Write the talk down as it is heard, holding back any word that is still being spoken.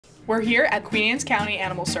We're here at Queen Anne's County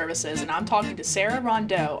Animal Services, and I'm talking to Sarah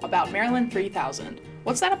Rondeau about BREEZELINE 3000.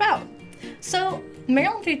 What's that about? So,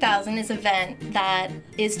 BREEZELINE 3000 is an event that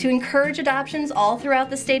is to encourage adoptions all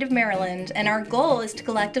throughout the state of Maryland, and our goal is to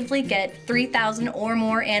collectively get 3,000 or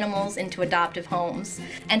more animals into adoptive homes.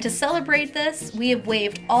 And to celebrate this, we have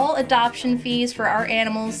waived all adoption fees for our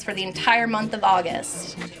animals for the entire month of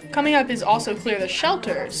August. Coming up is also Clear the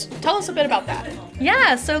Shelters. Tell us a bit about that.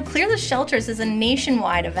 Yeah, so Clear the Shelters is a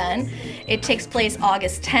nationwide event. It takes place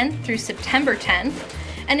August 10th through September 10th.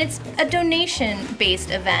 And it's a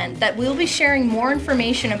donation-based event that we'll be sharing more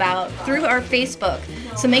information about through our Facebook.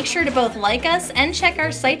 So make sure to both like us and check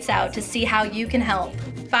our sites out to see how you can help.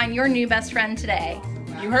 Find your new best friend today.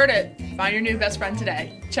 You heard it. Find your new best friend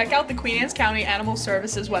today. Check out the Queen Anne's County Animal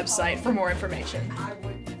Services website for more information.